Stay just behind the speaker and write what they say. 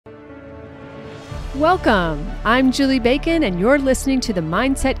Welcome. I'm Julie Bacon, and you're listening to the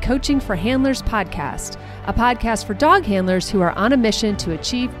Mindset Coaching for Handlers podcast, a podcast for dog handlers who are on a mission to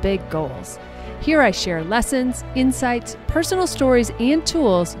achieve big goals. Here I share lessons, insights, personal stories, and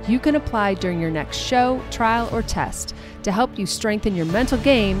tools you can apply during your next show, trial, or test to help you strengthen your mental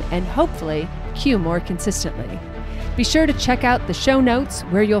game and hopefully cue more consistently. Be sure to check out the show notes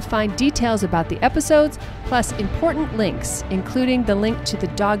where you'll find details about the episodes, plus important links, including the link to the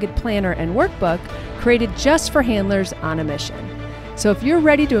Dogged Planner and Workbook created just for handlers on a mission. So if you're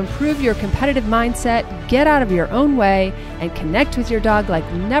ready to improve your competitive mindset, get out of your own way, and connect with your dog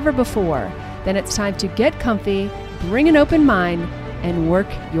like never before, then it's time to get comfy, bring an open mind, and work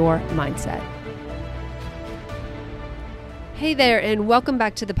your mindset. Hey there, and welcome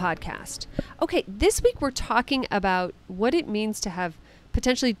back to the podcast. Okay, this week we're talking about what it means to have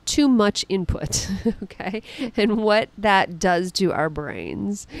potentially too much input, okay, and what that does to our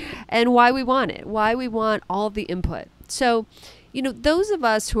brains, and why we want it, why we want all of the input. So, those of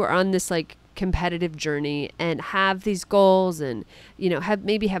us who are on this competitive journey and have these goals and,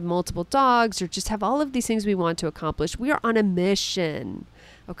 have multiple dogs or just have all of these things we want to accomplish, we are on a mission.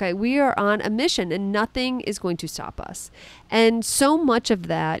 Okay, we are on a mission and nothing is going to stop us. And so much of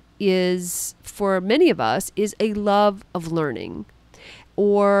that is, for many of us, is a love of learning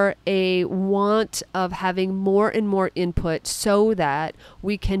or a want of having more and more input so that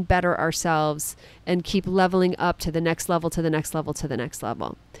we can better ourselves and keep leveling up to the next level, to the next level, to the next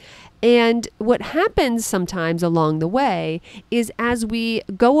level. And what happens sometimes along the way is as we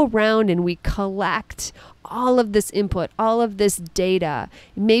go around and we collect all of this input, all of this data,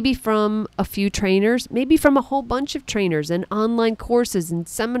 maybe from a few trainers, maybe from a whole bunch of trainers and online courses and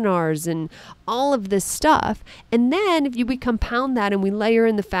seminars and all of this stuff. And then if we compound that and we layer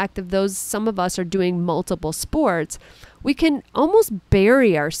in the fact that some of us are doing multiple sports, we can almost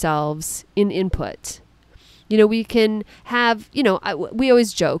bury ourselves in input. We can have, we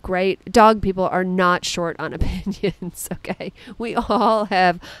always joke, right? Dog people are not short on opinions, okay? We all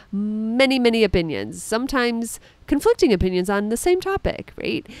have many, many opinions, sometimes conflicting opinions on the same topic,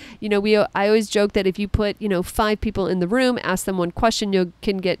 right? I always joke that if you put, 5 people in the room, ask them one question, you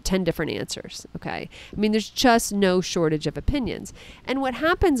can get 10 different answers, okay? There's just no shortage of opinions. And what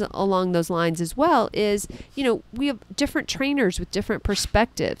happens along those lines as well is, we have different trainers with different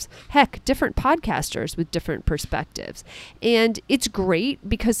perspectives. Heck, different podcasters with different perspectives. And it's great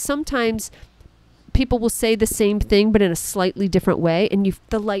because sometimes people will say the same thing, but in a slightly different way. And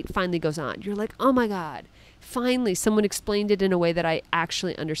the light finally goes on. You're like, oh my God. Finally, someone explained it in a way that I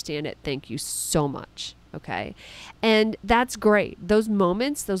actually understand it. Thank you so much. Okay. And that's great. Those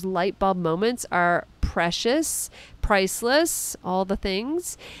moments, those light bulb moments are precious, priceless, all the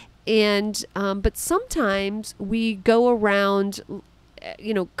things. And, but sometimes we go around,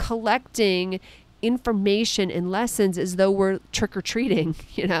 collecting information and lessons as though we're trick-or-treating,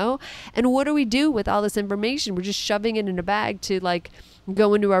 And what do we do with all this information? We're just shoving it in a bag to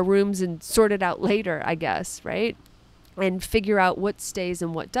go into our rooms and sort it out later, I guess, right? And figure out what stays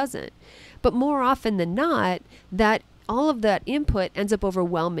and what doesn't. But more often than not, that all of that input ends up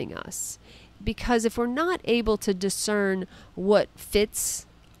overwhelming us. Because if we're not able to discern what fits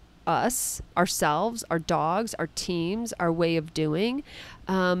us, ourselves, our dogs, our teams, our way of doing,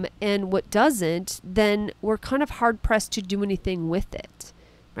 and what doesn't, then we're kind of hard pressed to do anything with it,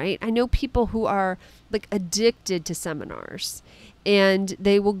 right? I know people who are addicted to seminars, and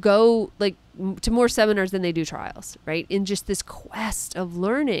they will go to more seminars than they do trials, right? In just this quest of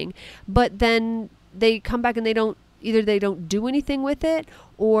learning, but then they come back and either they don't do anything with it,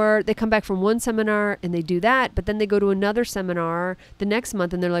 or they come back from one seminar and they do that, but then they go to another seminar the next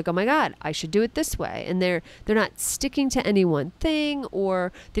month and they're like, oh my God, I should do it this way. And they're not sticking to any one thing,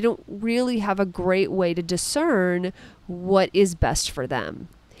 or they don't really have a great way to discern what is best for them.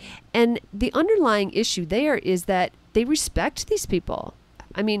 And the underlying issue there is that they respect these people.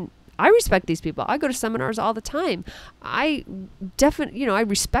 I respect these people. I go to seminars all the time. I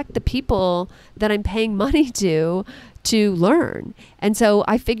respect the people that I'm paying money to learn. And so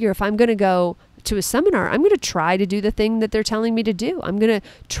I figure if I'm going to go to a seminar, I'm going to try to do the thing that they're telling me to do. I'm going to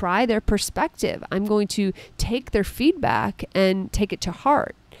try their perspective. I'm going to take their feedback and take it to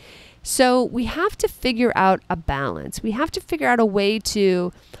heart. So we have to figure out a balance. We have to figure out a way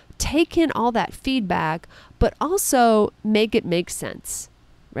to take in all that feedback, but also make it make sense.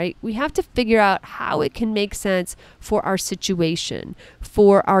 Right? We have to figure out how it can make sense for our situation,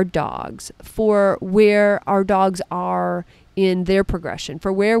 for our dogs, for where our dogs are in their progression,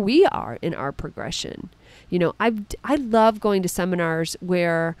 for where we are in our progression. I love going to seminars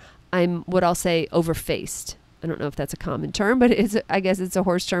where I'm what I'll say overfaced. I don't know if that's a common term, but I guess it's a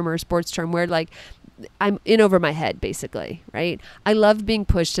horse term or a sports term where I'm in over my head, basically, right? I love being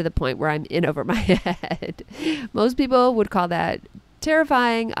pushed to the point where I'm in over my head. Most people would call that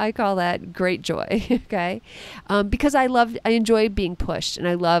terrifying. I call that great joy. Okay. Because I enjoy being pushed and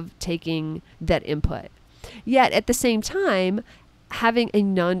I love taking that input. Yet at the same time, having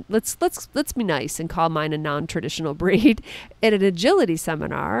let's be nice and call mine a non-traditional breed at an agility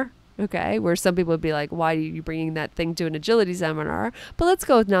seminar. Okay, where some people would be like, why are you bringing that thing to an agility seminar? But let's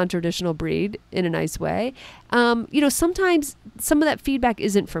go with non-traditional breed in a nice way. Sometimes some of that feedback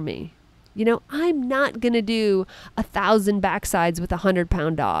isn't for me. I'm not going to do 1,000 backsides with a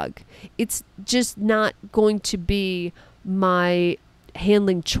 100-pound dog. It's just not going to be my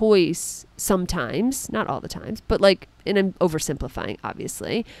handling choice sometimes, not all the times, but and I'm oversimplifying,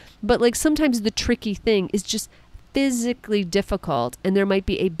 obviously, but sometimes the tricky thing is just physically difficult, and there might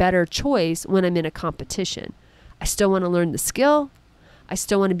be a better choice when I'm in a competition. I still want to learn the skill. I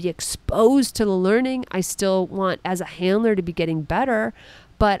still want to be exposed to the learning. I still want, as a handler, to be getting better,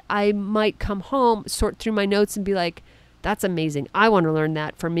 but I might come home, sort through my notes and be like, that's amazing. I want to learn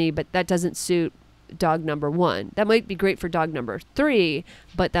that for me, but that doesn't suit dog number 1. That might be great for dog number 3,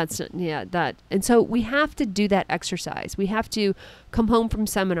 but that's that. And so we have to do that exercise. We have to come home from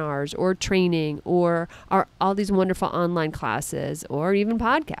seminars or training or all these wonderful online classes or even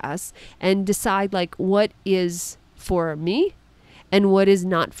podcasts and decide what is for me and what is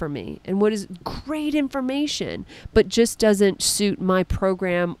not for me, and what is great information, but just doesn't suit my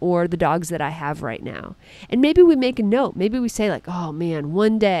program or the dogs that I have right now. And maybe we make a note. Maybe we say oh man,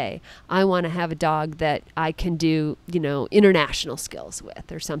 one day I want to have a dog that I can do, international skills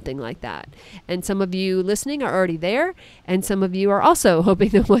with or something like that. And some of you listening are already there. And some of you are also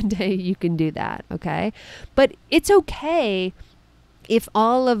hoping that one day you can do that. Okay. But it's okay if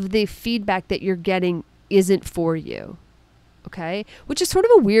all of the feedback that you're getting isn't for you. Okay, which is sort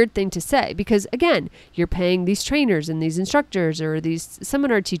of a weird thing to say because, again, you're paying these trainers and these instructors or these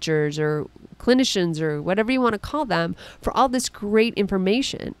seminar teachers or clinicians or whatever you want to call them for all this great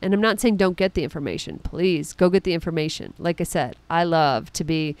information. And I'm not saying don't get the information. Please go get the information. Like I said, I love to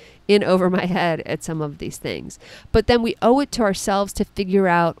be in over my head at some of these things. But then we owe it to ourselves to figure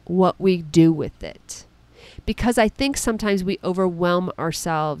out what we do with it. Because I think sometimes we overwhelm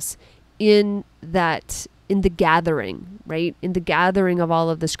ourselves in the gathering, right? In the gathering of all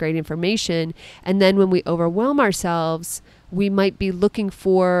of this great information. And then when we overwhelm ourselves, we might be looking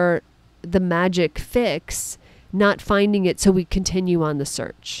for the magic fix, not finding it, so we continue on the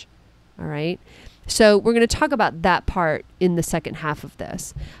search. All right. So we're going to talk about that part in the second half of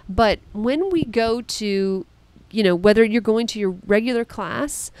this. But when we go to, whether you're going to your regular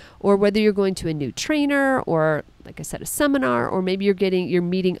class or whether you're going to a new trainer or, like I said, a seminar, or maybe you're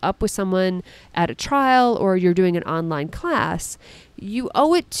meeting up with someone at a trial or you're doing an online class, you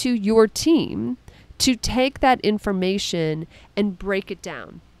owe it to your team to take that information and break it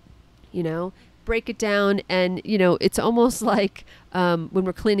down. And, it's almost like when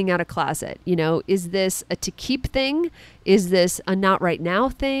we're cleaning out a closet, is this a to keep thing? Is this a not right now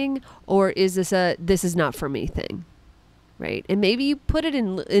thing? Or is this this is not for me thing? Right. And maybe you put it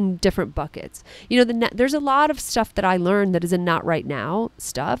in different buckets. There's a lot of stuff that I learned that is a not right now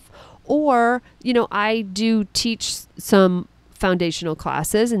stuff. Or, I do teach some foundational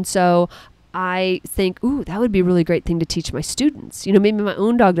classes. And so I think, ooh, that would be a really great thing to teach my students. Maybe my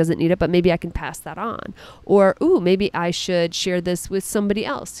own dog doesn't need it, but maybe I can pass that on. Or, ooh, maybe I should share this with somebody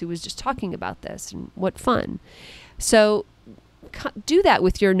else who was just talking about this, and what fun. So do that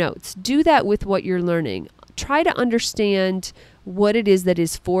with your notes. Do that with what you're learning. Try to understand what it is that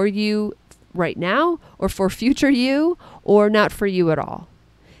is for you right now or for future you or not for you at all.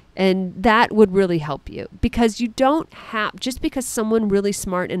 And that would really help you, because you don't have, just because someone really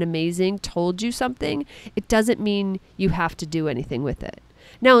smart and amazing told you something, it doesn't mean you have to do anything with it.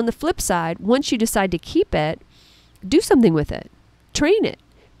 Now, on the flip side, once you decide to keep it, do something with it. Train it.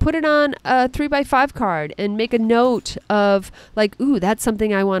 Put it on a 3x5 card and make a note of ooh, that's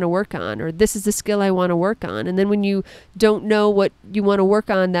something I want to work on, or this is the skill I want to work on. And then when you don't know what you want to work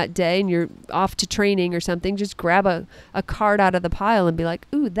on that day and you're off to training or something, just grab a card out of the pile and be like,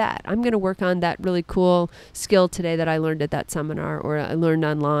 ooh, I'm going to work on that really cool skill today that I learned at that seminar or I learned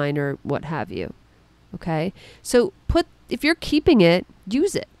online or what have you. Okay. So if you're keeping it,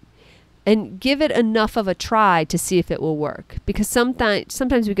 use it. And give it enough of a try to see if it will work. Because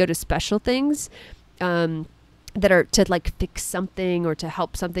sometimes we go to special things that are to fix something or to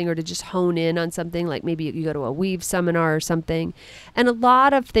help something or to just hone in on something. Like maybe you go to a weave seminar or something. And a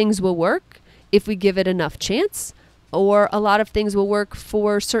lot of things will work if we give it enough chance. or a lot of things will work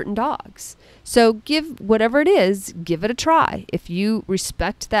for certain dogs. So give whatever it is, give it a try. If you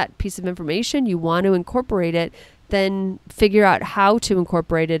respect that piece of information, you want to incorporate it, then figure out how to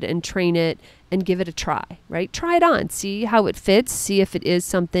incorporate it and train it and give it a try, right? Try it on, see how it fits, see if it is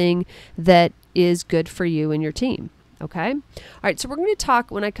something that is good for you and your team. Okay. All right. So we're going to talk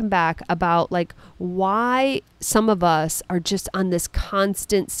when I come back about like why some of us are just on this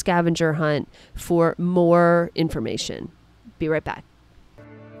constant scavenger hunt for more information. Be right back.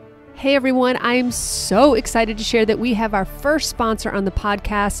 Hey everyone, I'm so excited to share that we have our first sponsor on the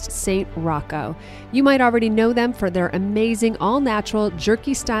podcast, St. Rocco. You might already know them for their amazing all-natural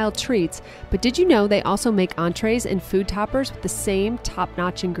jerky-style treats, but did you know they also make entrees and food toppers with the same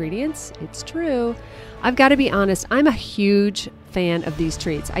top-notch ingredients? It's true. I've got to be honest, I'm a huge fan of these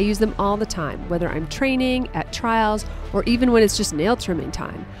treats. I use them all the time, whether I'm training, at trials, or even when it's just nail trimming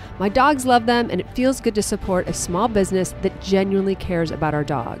time. My dogs love them, and it feels good to support a small business that genuinely cares about our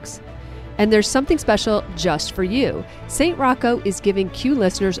dogs. And there's something special just for you. St. Rocco is giving Q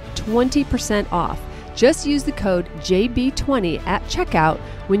listeners 20% off. Just use the code JB20 at checkout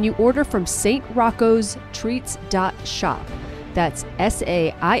when you order from St. Rocco's Treats.shop. That's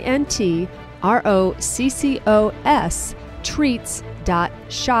SAINTROCCOS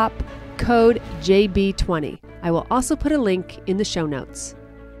Treats.shop, code JB20. I will also put a link in the show notes.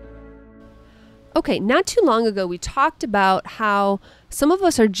 Okay, not too long ago, we talked about how some of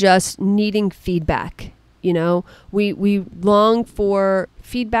us are just needing feedback. You know, we long for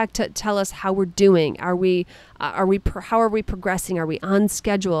feedback to tell us how we're doing. How are we progressing? Are we on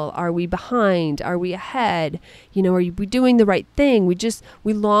schedule? Are we behind? Are we ahead? You know, are we doing the right thing?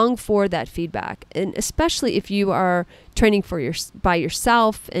 We long for that feedback. And especially if you are training by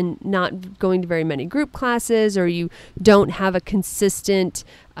yourself and not going to very many group classes, or you don't have a consistent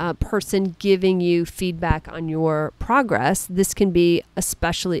person giving you feedback on your progress, this can be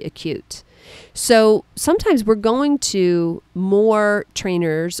especially acute. So sometimes we're going to more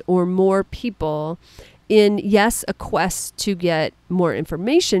trainers or more people in, yes, a quest to get more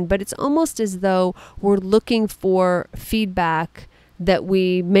information, but it's almost as though we're looking for feedback that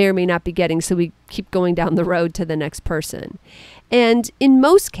we may or may not be getting. So we keep going down the road to the next person. And in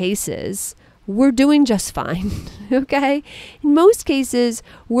most cases, we're doing just fine, okay? In most cases,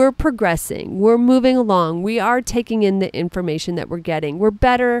 we're progressing, we're moving along, we are taking in the information that we're getting. We're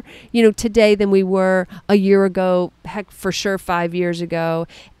better, today than we were a year ago, heck, for sure 5 years ago.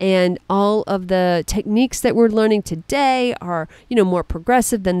 And all of the techniques that we're learning today are, more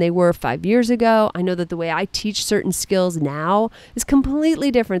progressive than they were 5 years ago. I know that the way I teach certain skills now is completely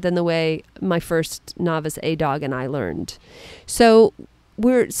different than the way my first novice A-dog and I learned. So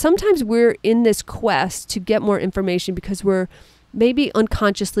sometimes we're in this quest to get more information because we're maybe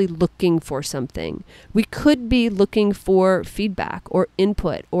unconsciously looking for something. We could be looking for feedback or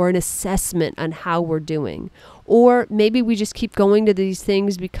input or an assessment on how we're doing. Or maybe we just keep going to these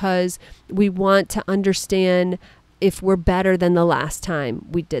things because we want to understand if we're better than the last time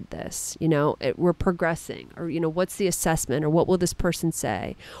we did this, we're progressing, or, what's the assessment, or what will this person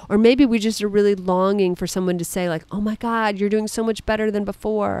say? Or maybe we just are really longing for someone to say like, oh my God, you're doing so much better than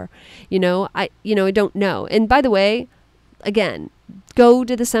before. I don't know. And by the way, again, go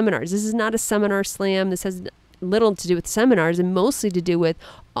to the seminars. This is not a seminar slam. This has little to do with seminars and mostly to do with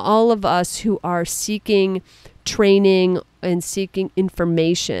all of us who are seeking training and seeking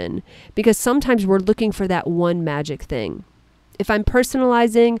information, because sometimes we're looking for that one magic thing. If I'm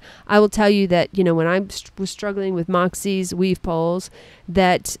personalizing, I will tell you that, when I was struggling with Moxie's weave poles,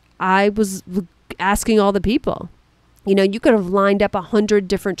 that I was asking all the people. You could have lined up 100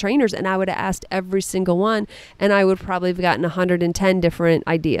 different trainers and I would have asked every single one, and I would probably have gotten 110 different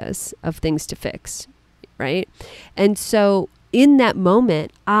ideas of things to fix, right? And so in that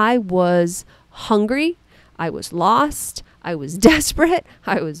moment, I was hungry, I was lost, I was desperate,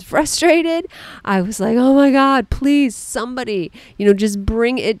 I was frustrated. I was like, oh my God, please, somebody, just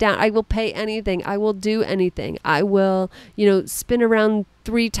bring it down. I will pay anything. I will do anything. I will, spin around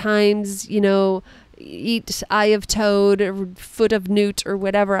 3 times, eat eye of toad or foot of newt or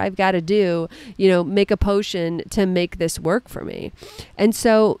whatever I've got to do, make a potion to make this work for me. And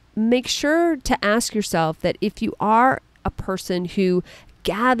so make sure to ask yourself that if you are a person who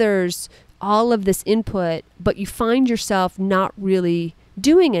gathers all of this input, but you find yourself not really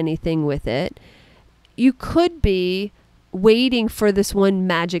doing anything with it, you could be waiting for this one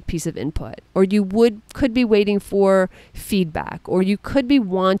magic piece of input, or you could be waiting for feedback, or you could be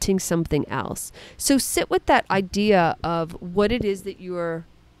wanting something else. So sit with that idea of what it is that you're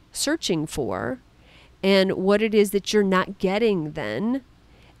searching for and what it is that you're not getting then,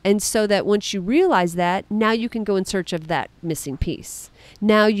 And so that once you realize that, now you can go in search of that missing piece.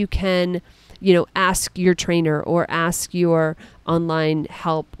 Now you can, ask your trainer or ask your online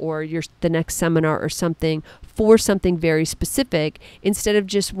help or the next seminar or something for something very specific, instead of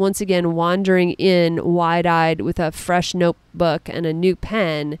just once again wandering in wide-eyed with a fresh notebook and a new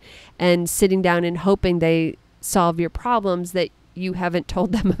pen and sitting down and hoping they solve your problems that you haven't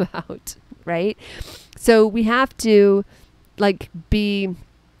told them about, right? So we have to be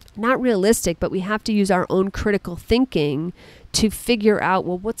not realistic, but we have to use our own critical thinking to figure out,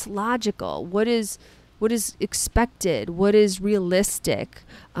 well, what's logical? What is expected? What is realistic?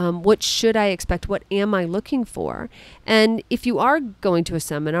 What should I expect? What am I looking for? And if you are going to a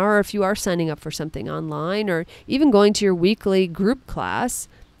seminar, or if you are signing up for something online, or even going to your weekly group class,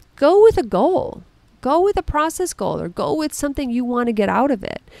 go with a goal. Go with a process goal, or go with something you want to get out of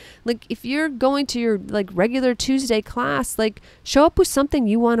it. Like if you're going to your regular Tuesday class, show up with something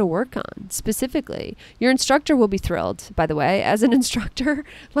you want to work on specifically. Your instructor will be thrilled, by the way, as an instructor.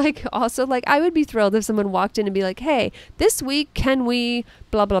 I would be thrilled if someone walked in and be like, hey, this week, can we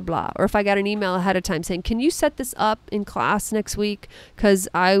blah, blah, blah. Or if I got an email ahead of time saying, can you set this up in class next week? Because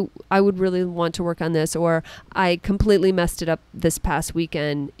I would really want to work on this, or I completely messed it up this past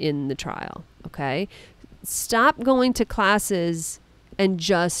weekend in the trial. Okay, stop going to classes and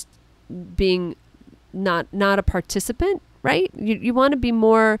just being not a participant, right? You want to be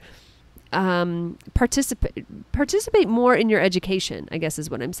more participate more in your education, I guess is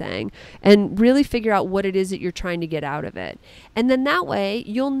what I'm saying, and really figure out what it is that you're trying to get out of it. And then that way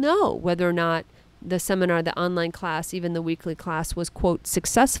you'll know whether or not the seminar, the online class, even the weekly class was, quote,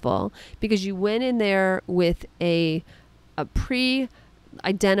 successful, because you went in there with a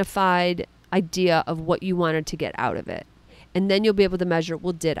pre-identified idea of what you wanted to get out of it. And then you'll be able to measure,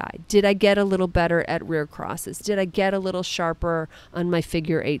 well, did I get a little better at rear crosses? Did I get a little sharper on my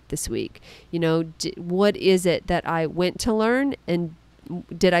figure 8 this week? What is it that I went to learn, and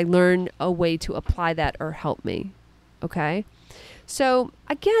did I learn a way to apply that or help me? Okay. So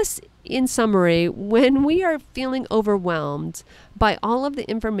I guess in summary, when we are feeling overwhelmed by all of the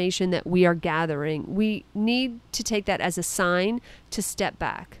information that we are gathering, we need to take that as a sign to step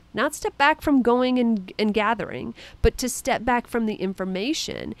back. Not step back from going and gathering, but to step back from the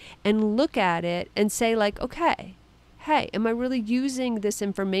information and look at it and say okay, hey, am I really using this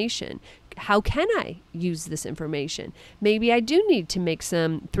information? How can I use this information? Maybe I do need to make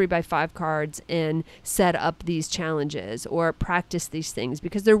some 3x5 cards and set up these challenges or practice these things,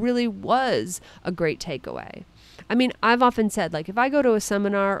 because there really was a great takeaway. I mean, I've often said, if I go to a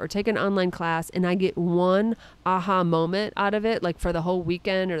seminar or take an online class and I get one aha moment out of it, for the whole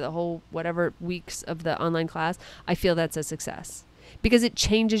weekend or the whole whatever weeks of the online class, I feel that's a success. Because it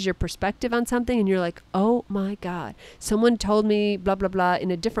changes your perspective on something, and you're like, oh my God, someone told me blah, blah, blah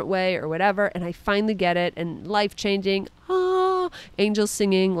in a different way or whatever, and I finally get it, and life changing, angels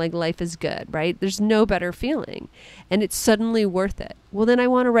singing, life is good, right? There's no better feeling, and it's suddenly worth it. Well, then I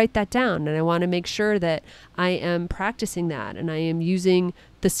want to write that down, and I want to make sure that I am practicing that, and I am using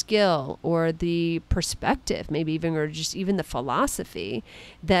the skill or the perspective, maybe even, or just even the philosophy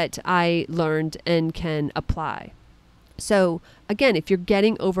that I learned and can apply. So again, if you're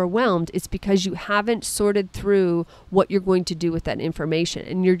getting overwhelmed, it's because you haven't sorted through what you're going to do with that information.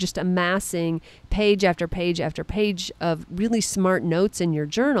 And you're just amassing page after page after page of really smart notes in your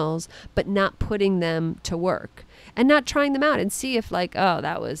journals, but not putting them to work and not trying them out and see if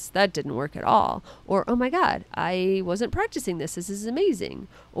that didn't work at all. Or, oh my God, I wasn't practicing this. This is amazing.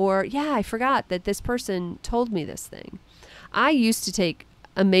 Or, yeah, I forgot that this person told me this thing. I used to take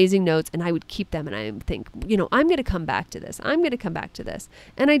amazing notes and I would keep them, and I would think, I'm going to come back to this. I'm going to come back to this.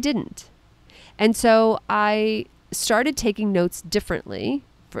 And I didn't. And so I started taking notes differently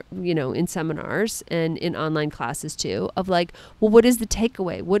for, in seminars and in online classes too, of what is the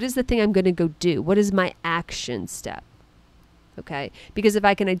takeaway? What is the thing I'm going to go do? What is my action step? Okay. Because if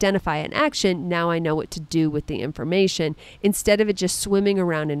I can identify an action, now I know what to do with the information instead of it just swimming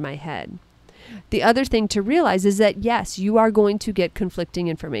around in my head. The other thing to realize is that, yes, you are going to get conflicting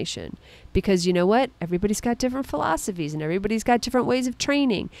information, because you know what? Everybody's got different philosophies and everybody's got different ways of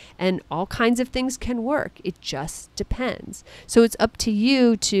training, and all kinds of things can work. It just depends. So it's up to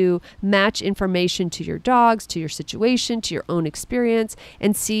you to match information to your dogs, to your situation, to your own experience,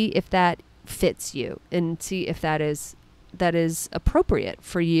 and see if that fits you and see if that is appropriate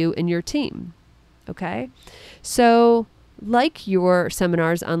for you and your team. Okay? So like your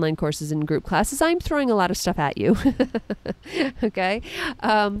seminars, online courses, and group classes, I'm throwing a lot of stuff at you. Okay.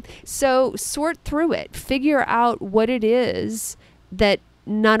 So sort through it, figure out what it is that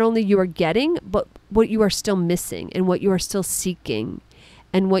not only you are getting, but what you are still missing and what you are still seeking.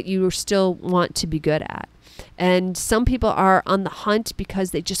 and what you still want to be good at. And some people are on the hunt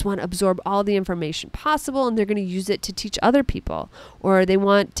because they just want to absorb all the information possible and they're going to use it to teach other people, or they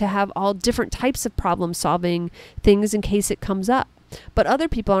want to have all different types of problem solving things in case it comes up. But other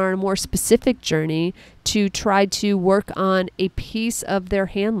people are on a more specific journey to try to work on a piece of their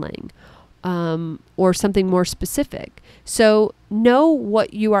handling, or something more specific. So know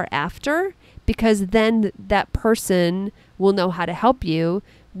what you are after, because then that person will know how to help you,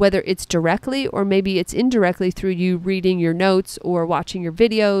 whether it's directly or maybe it's indirectly through you reading your notes or watching your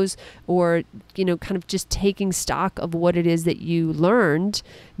videos, or, kind of just taking stock of what it is that you learned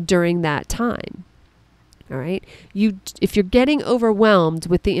during that time. All right. If you're getting overwhelmed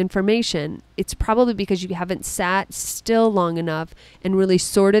with the information, it's probably because you haven't sat still long enough and really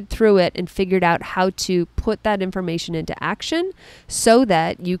sorted through it and figured out how to put that information into action, so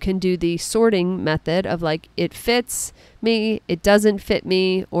that you can do the sorting method of like, it fits me, it doesn't fit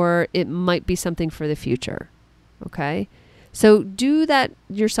me, or it might be something for the future. Okay. So do that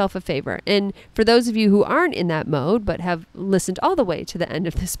yourself a favor. And for those of you who aren't in that mode, but have listened all the way to the end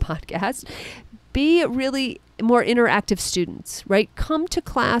of this podcast, be really more interactive students, right? Come to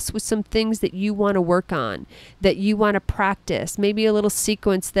class with some things that you want to work on, that you want to practice. Maybe a little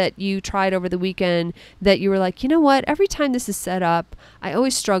sequence that you tried over the weekend that you were like, you know what? Every time this is set up, I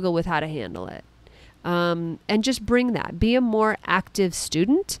always struggle with how to handle it. And just bring that. Be a more active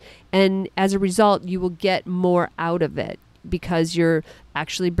student. And as a result, you will get more out of it, because you're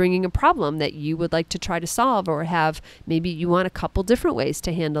actually bringing a problem that you would like to try to solve, or have, maybe you want a couple different ways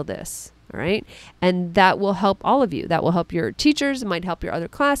to handle this. All right. And that will help all of you. That will help your teachers. It might help your other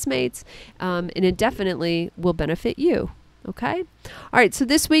classmates. And it definitely will benefit you. Okay. All right. So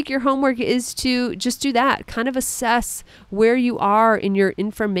this week, your homework is to just do that, kind of assess where you are in your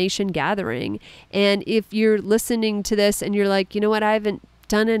information gathering. And if you're listening to this and you're like, you know what, I haven't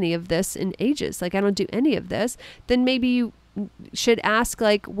done any of this in ages, like I don't do any of this, then maybe you should ask,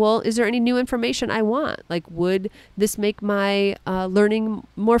 like, well, is there any new information I want? Like, would this make my learning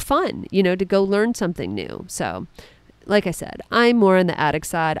more fun, to go learn something new? So like I said, I'm more on the addict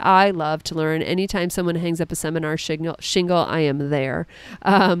side. I love to learn. Anytime someone hangs up a seminar shingle, I am there.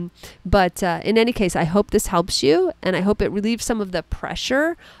 But in any case, I hope this helps you, and I hope it relieves some of the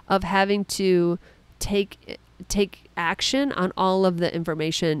pressure of having to take action on all of the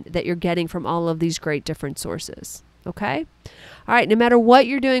information that you're getting from all of these great different sources. Okay? All right. No matter what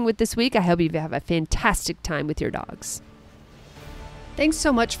you're doing with this week, I hope you have a fantastic time with your dogs. Thanks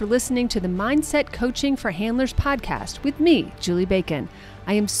so much for listening to the Mindset Coaching for Handlers podcast with me, Julie Bacon.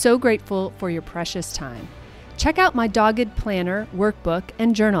 I am so grateful for your precious time. Check out my Dogged Planner workbook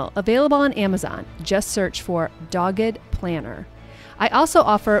and journal, available on Amazon. Just search for Dogged Planner. I also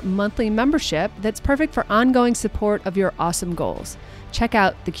offer monthly membership that's perfect for ongoing support of your awesome goals. Check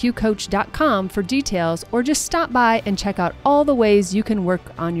out theqcoach.com for details, or just stop by and check out all the ways you can work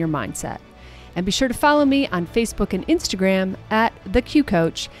on your mindset. And be sure to follow me on Facebook and Instagram at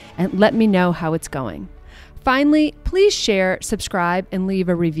theqcoach, and let me know how it's going. Finally, please share, subscribe, and leave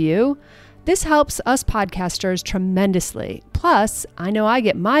a review. This helps us podcasters tremendously. Plus, I know I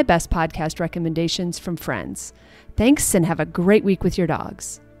get my best podcast recommendations from friends. Thanks, and have a great week with your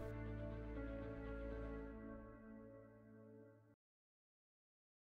dogs.